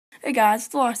Hey guys,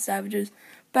 it's Lost Savages,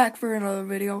 back for another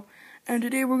video, and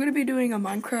today we're going to be doing a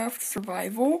Minecraft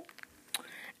survival,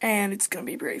 and it's going to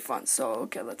be very fun, so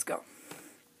okay, let's go.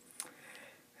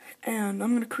 And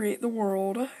I'm going to create the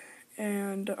world,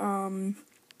 and I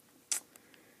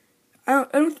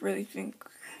don't really think,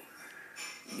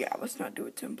 yeah, let's not do a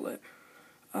template.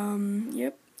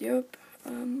 Yep.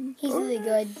 He's really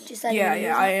good, just like I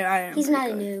am. He's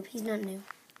not a noob, he's not a noob.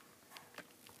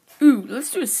 Ooh,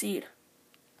 let's do a seed.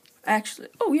 Actually,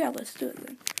 oh yeah, let's do it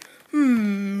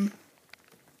then.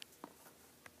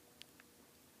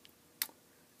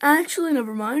 Actually,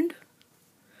 never mind.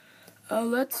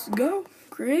 Let's go.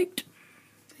 Create.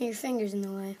 Your finger's in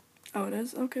the way. Oh, it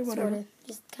is? Okay, whatever. Sort of,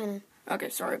 just kind of. Okay,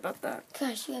 sorry about that.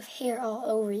 Gosh, you have hair all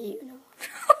over you. No.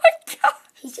 Oh my god.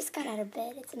 He just got out of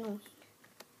bed. It's annoying.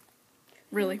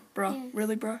 Really, bro? Yeah.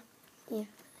 Really, bro? Yeah.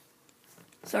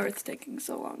 Sorry it's taking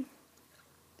so long.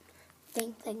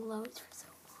 Thing loads for so long.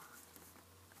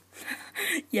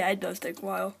 Yeah, it does take a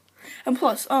while. And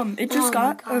plus, it just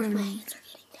my gosh, my hands are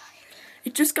getting tired.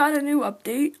 It just got a new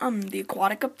update, the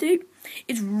aquatic update.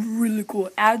 It's really cool.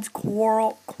 It adds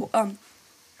coral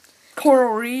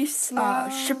reefs,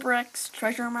 shipwrecks,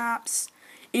 treasure maps.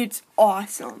 It's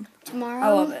awesome. Tomorrow, I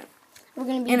love it. We're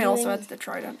gonna be And it doing also adds the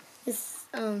trident. this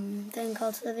thing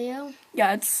called Slither.io.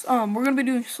 Yeah, it's we're gonna be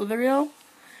doing Slither.io.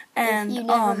 And if you've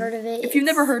never heard of it, if you've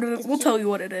never heard of it, we'll tell you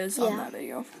what it is on that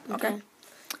video. Okay.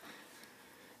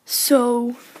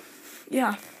 So,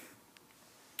 yeah.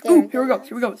 Ooh, here we go.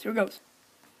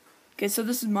 Okay, so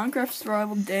this is Minecraft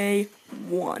Survival Day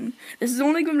 1. This is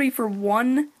only going to be for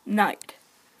one night.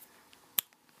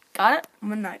 Got it?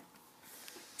 One night.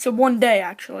 So one day,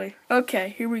 actually.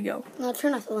 Okay, here we go. No,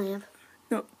 turn off the lamp.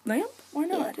 No, lamp? Why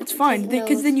not? Yeah, it's fine,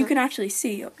 because then you not. can actually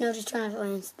see. No, just turn off the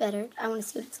lamp. It's better. I want to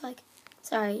see what it's like.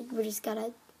 Sorry, we just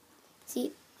gotta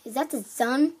see. Is that the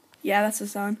sun? Yeah, that's the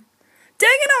sun. Dang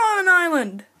it, I'm on an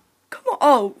island! Come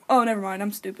on. Oh, never mind.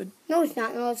 I'm stupid. No, it's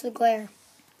not. No, it's the glare.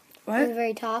 What? On the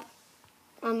very top.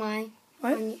 On my.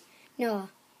 What? Noah.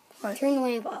 What? Turn the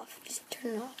lamp off. Just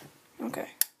turn it off. Okay.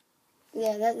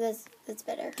 Yeah, that's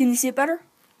better. Can you see it better?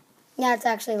 Yeah, it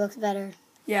actually looks better.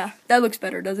 Yeah, that looks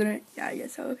better, doesn't it? Yeah, I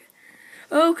guess so. Okay.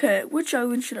 Okay, which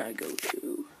island should I go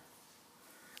to?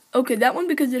 Okay, that one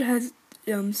because it has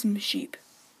some sheep.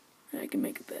 And I can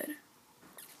make a bed.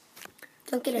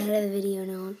 Don't get ahead of the video,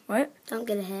 Noah. What? Don't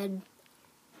get ahead.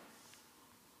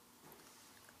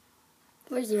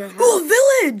 Where's your house?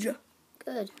 Oh, village!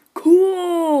 Good.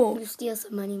 Cool! You steal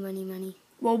some money.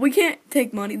 Well, we can't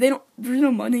take money. There's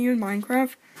no money in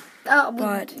Minecraft. Oh,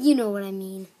 but you know what I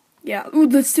mean. Yeah. Ooh,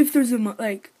 let's see if there's a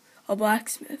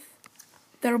blacksmith.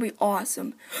 That'll be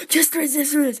awesome. Yes, there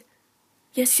is.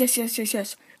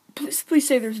 Yes. Please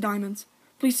say there's diamonds.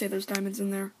 Please say there's diamonds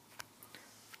in there.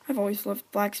 I've always loved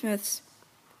blacksmiths.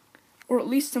 Or at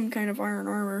least some kind of iron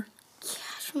armor.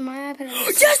 Gosh, from my iPad.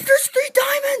 Yes, there's 3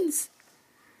 diamonds!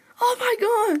 Oh my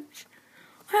gosh!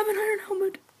 I have an iron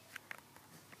helmet.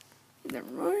 Never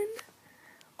mind.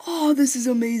 Oh, this is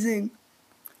amazing.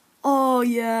 Oh,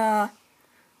 yeah.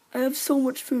 I have so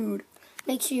much food.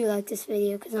 Make sure you like this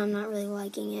video, because I'm not really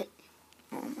liking it.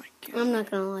 Oh my god. I'm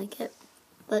not going to like it,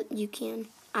 but you can.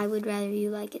 I would rather you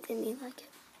like it than me like it.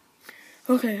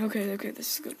 Okay,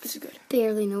 this is good.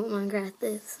 Barely know what Minecraft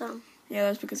is, so. Yeah,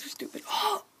 that's because we're stupid.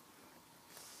 Oh!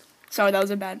 Sorry, that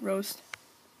was a bad roast.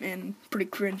 And pretty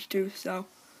cringe, too, so.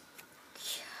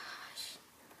 Gosh.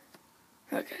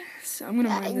 Okay, so I'm gonna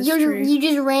mine this tree. You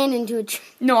just ran into a tree.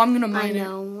 No, I'm gonna mine it. I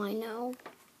know.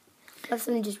 What if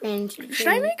someone just ran into a tree? Should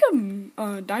I make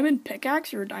a diamond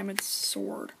pickaxe or a diamond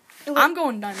sword? I'm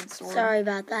going diamond sword. Sorry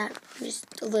about that.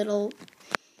 Just a little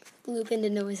loop into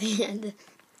Noah's hand.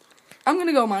 I'm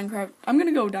gonna go Minecraft. I'm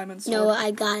gonna go diamond sword. No,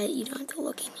 I got it. You don't have to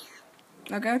look in here.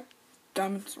 Okay?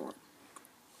 Diamond sword.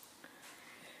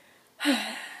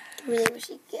 I really wish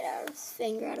he'd get his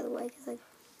finger out of the way.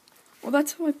 Well,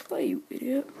 that's how I play, you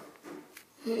idiot.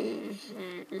 Ding,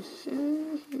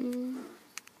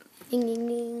 ding,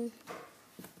 ding.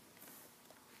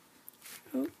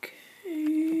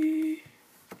 Okay.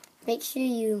 Make sure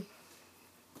you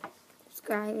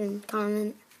subscribe and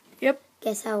comment. Yep.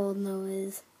 Guess how old Noah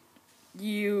is.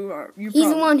 He's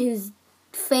the one whose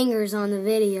finger's on the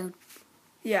video.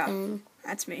 Yeah, thing.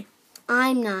 that's me.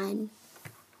 I'm 9.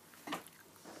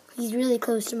 He's really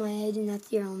close to my age, and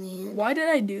that's your only hand. Why did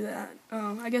I do that?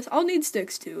 I guess I'll need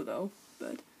sticks too, though.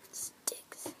 But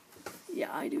sticks.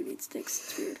 Yeah, I do need sticks.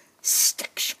 It's weird.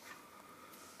 Sticks.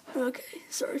 Okay,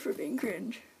 sorry for being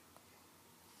cringe.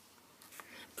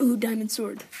 Ooh, diamond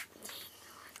sword.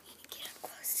 Get up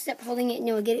close. Stop holding it.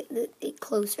 No, get it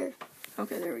closer.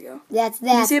 Okay, there we go. That's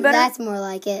you see it better? That's more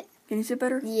like it. Can you see it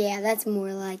better? Yeah, that's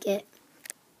more like it.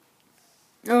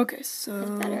 Okay, so...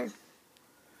 That's better.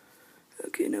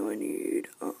 Okay, now I need,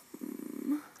 Gosh,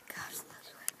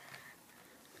 that's way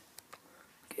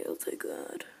Okay, I'll take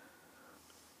that.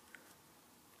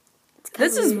 better.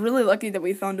 This is really lucky that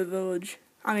we found a village.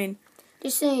 I mean,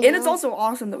 just saying. and it's also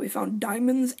awesome that we found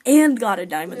diamonds and got a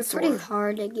diamond they're sword. pretty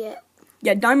hard to get.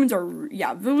 Yeah, diamonds are,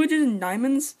 villages and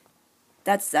diamonds,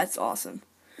 that's awesome.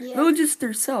 Yeah. Villages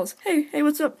through cells. Hey,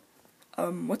 what's up?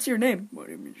 What's your name? My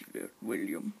name is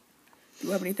William. Do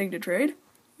you have anything to trade?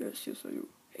 Yes, I do.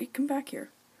 Hey, come back here.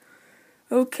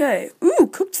 Okay. Ooh,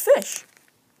 cooked fish.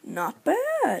 Not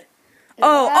bad.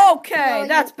 Oh, okay, No,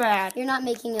 that's bad. You're not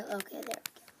making it. Okay,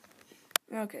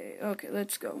 there. Okay,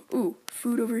 let's go. Ooh,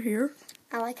 food over here.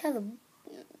 I like how the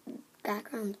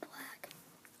background's black.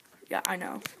 Yeah, I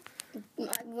know.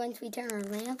 Once we turn our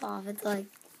lamp off, it's like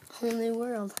a whole new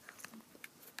world.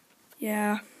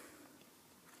 Yeah.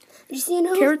 Just so you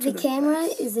know, Carrots the are the camera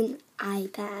best. is an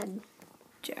iPad.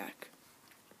 Jack.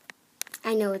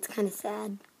 I know it's kind of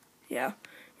sad. Yeah.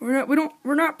 We're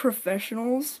not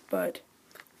professionals, but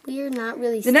We're not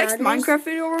really the starters. next Minecraft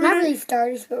video we're Not gonna really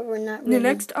starters, but we're not really. the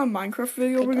next Minecraft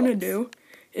video we're gonna adults. do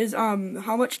is how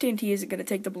much TNT is it gonna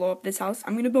take to blow up this house?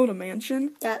 I'm gonna build a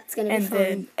mansion That's gonna be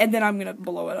fun. and then I'm gonna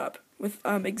blow it up with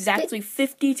exactly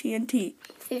 50 TNT.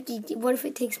 50. What if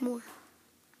it takes more?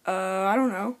 I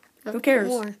don't know. Oh, Who cares?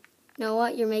 More. You know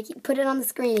what? You're making. Put it on the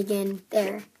screen again.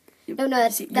 There. No,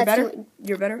 that's You're that's better. too-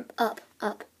 You're better. up.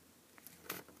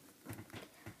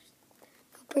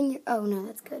 Bring your. Oh no,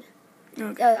 that's good.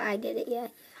 Okay. Oh, I did it. Yeah.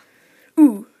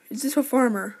 Ooh, is this a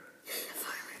farmer?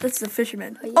 That's the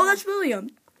fisherman. Oh, yeah. Oh, that's William.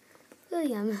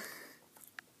 William,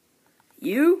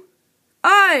 You?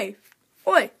 Oi!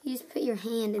 you just put your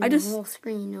hand in I the just- whole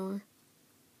screen, Noah.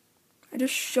 I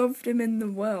just shoved him in the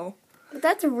well. But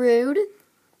that's rude.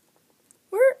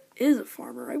 Where is a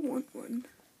farmer? I want one.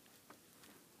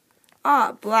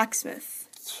 Ah, blacksmith.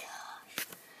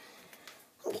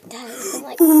 I'm getting tired. It's been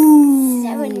like Ooh.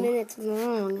 7 minutes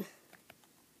long.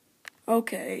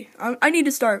 Okay, I need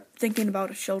to start thinking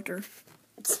about a shelter.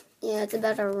 Yeah, it's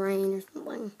about to rain or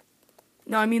something.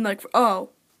 No, I mean like,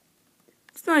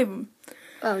 it's not even.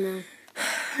 Oh no.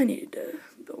 I need to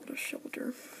build a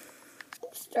shelter.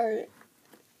 Start it.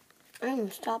 I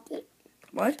almost stopped it.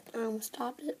 What? I almost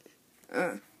stopped it.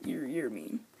 You're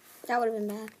mean. That would have been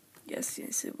bad. Yes,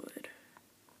 it would.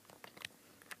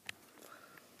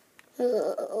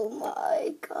 Oh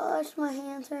my gosh, my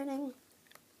hand's hurting.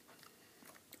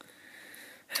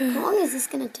 How long is this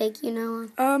gonna take you, Noah?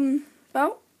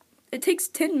 It takes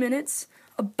 10 minutes.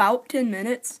 About 10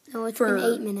 minutes. No, it's for- been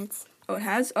 8 minutes. Oh, it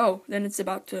has? Oh, then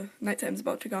nighttime's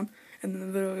about to come, and then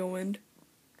the video will end.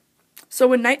 So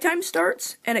when nighttime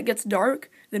starts, and it gets dark,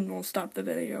 then we'll stop the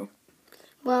video.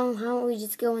 Well, how about we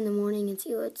just go in the morning and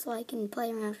see what it's like and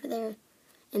play around for there,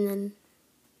 and then...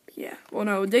 Yeah, well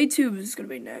no, day 2 is gonna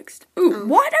be next. Ooh, Oh.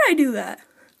 why did I do that?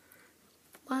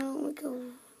 Why don't we go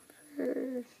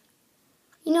for...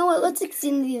 You know what, let's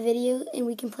extend the video and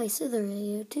we can play Slither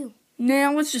video too.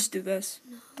 Nah, let's just do this.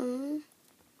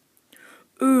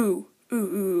 Ooh,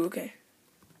 okay.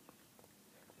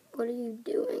 What are you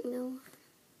doing, Noah?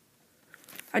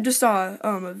 I just saw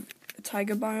a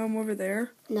taiga biome over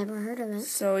there. Never heard of it.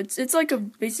 So it's like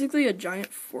basically a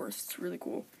giant forest. It's really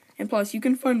cool. And plus you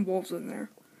can find wolves in there,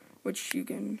 which you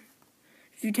can,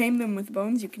 if you tame them with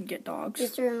bones, you can get dogs.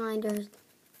 Just a reminder,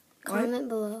 comment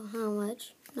below how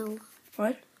much Noah.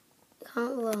 What?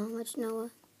 Comment below how much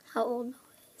Noah, how old Noah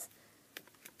is.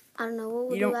 I don't know what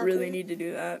we'll You do don't after really this. need to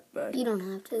do that, but You don't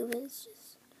have to, but it's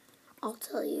just, I'll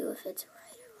tell you if it's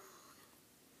right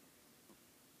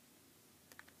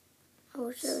or wrong. I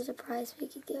wish there was a prize we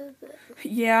could give, but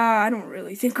yeah, I don't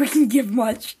really think we can give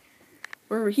much.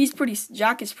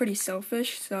 Jack is pretty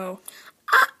selfish, so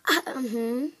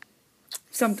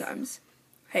sometimes.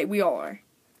 Hey, we all are.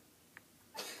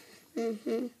 No,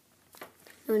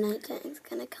 nighttime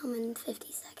gonna come in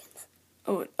 50 seconds.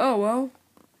 Oh well.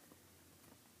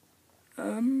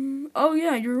 Oh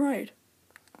yeah, you're right.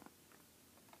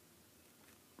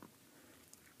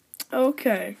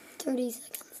 Okay. 30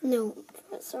 seconds. No,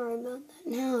 sorry about that.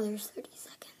 Now there's 30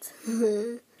 seconds.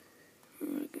 Oh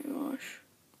my gosh.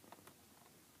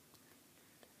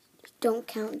 Don't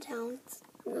count down. It's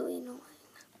really annoying.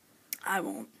 I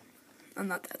won't. I'm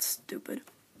not that stupid.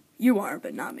 You are,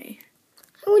 but not me.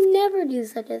 I would never do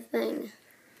such a thing.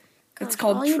 It's Gosh,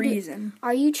 called all you do- treason.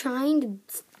 Are you trying to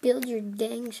build your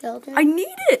dang shelter? I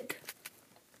need it.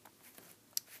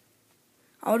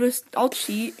 I'll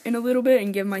cheat in a little bit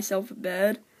and give myself a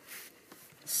bed,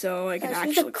 so I can Gosh,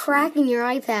 actually. there's a crack in your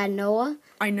iPad, Noah.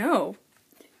 I know.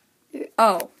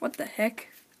 Oh, what the heck?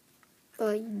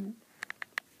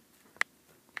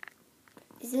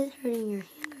 Is it hurting your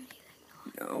hand or anything?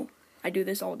 No. I do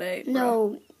this all day.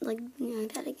 No, like,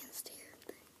 that against your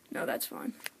thing. No, that's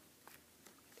fine.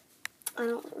 I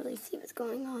don't really see what's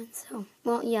going on, so.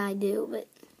 Well, yeah, I do, but.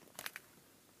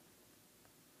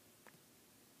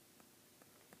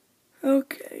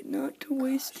 Okay, not to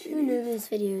waste Who knew this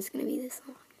video was going to be this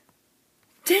long?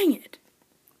 Dang it!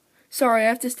 Sorry,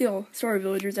 sorry,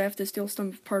 villagers, I have to steal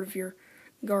some part of your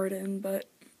garden, but.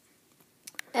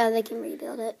 They can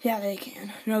rebuild it. Yeah, they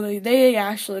can. No, they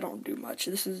actually don't do much.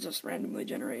 This is just randomly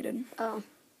generated. Oh.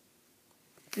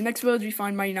 The next village we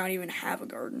find might not even have a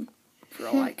garden, for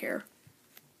all I care.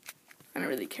 I don't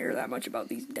really care that much about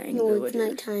these dang villagers.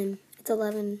 It's nighttime. It's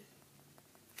 11.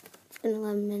 It's been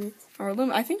 11 minutes. Or I don't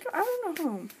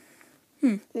know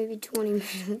how. Maybe 20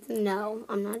 minutes. No,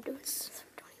 I'm not doing this for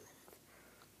 20 minutes.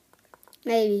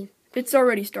 Maybe. It's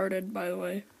already started, by the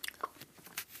way.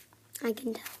 I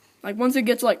can tell. Like, once it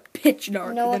gets, like, pitch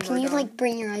dark, Noah, then can we're you, done. like,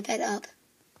 bring your iPad up?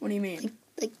 What do you mean?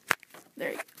 Like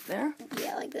There?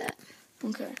 Yeah, like that.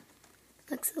 Okay.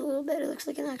 Looks a little bit. It looks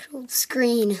like an actual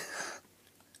screen.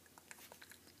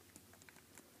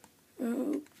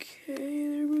 Okay,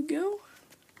 there we go.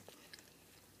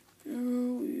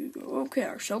 Okay,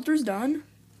 our shelter's done.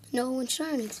 No, when should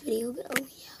our next video go? Oh,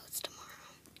 yeah, it's tomorrow.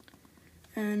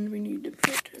 And we need to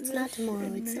put It's not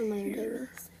tomorrow, it's some other day.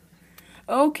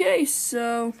 Okay,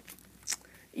 so,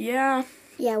 yeah.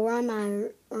 Yeah, we're on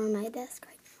my desk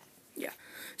right now. Yeah.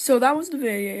 So that was the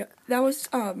video. That was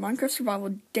Minecraft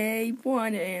Survival Day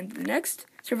 1, and the next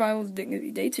survival is going to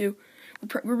be Day 2.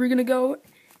 We're going to go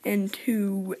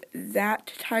into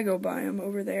that taiga biome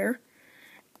over there,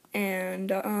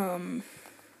 and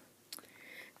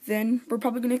then we're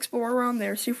probably going to explore around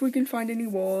there, see if we can find any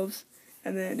wolves,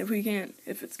 and then if we can't,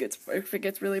 if it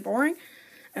gets really boring,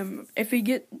 if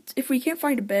we can't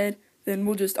find a bed, then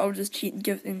I'll just cheat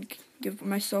and give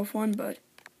myself one. But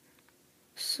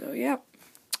so yeah,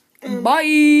 bye.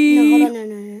 No, hold on,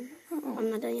 no.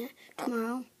 I'm not done yet.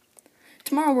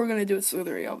 Tomorrow we're gonna do a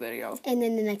Slither.io video. And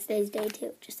then the next day is Day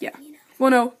 2. Just so yeah. you know.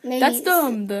 Well, no, Maybe that's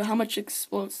the how much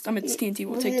explodes. I mean, TNT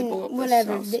will take to blow up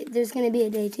whatever. this house. There's gonna be a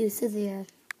Day 2, so they're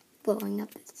blowing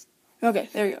up this. Okay,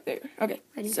 there you go. Okay,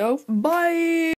 Ready? so bye.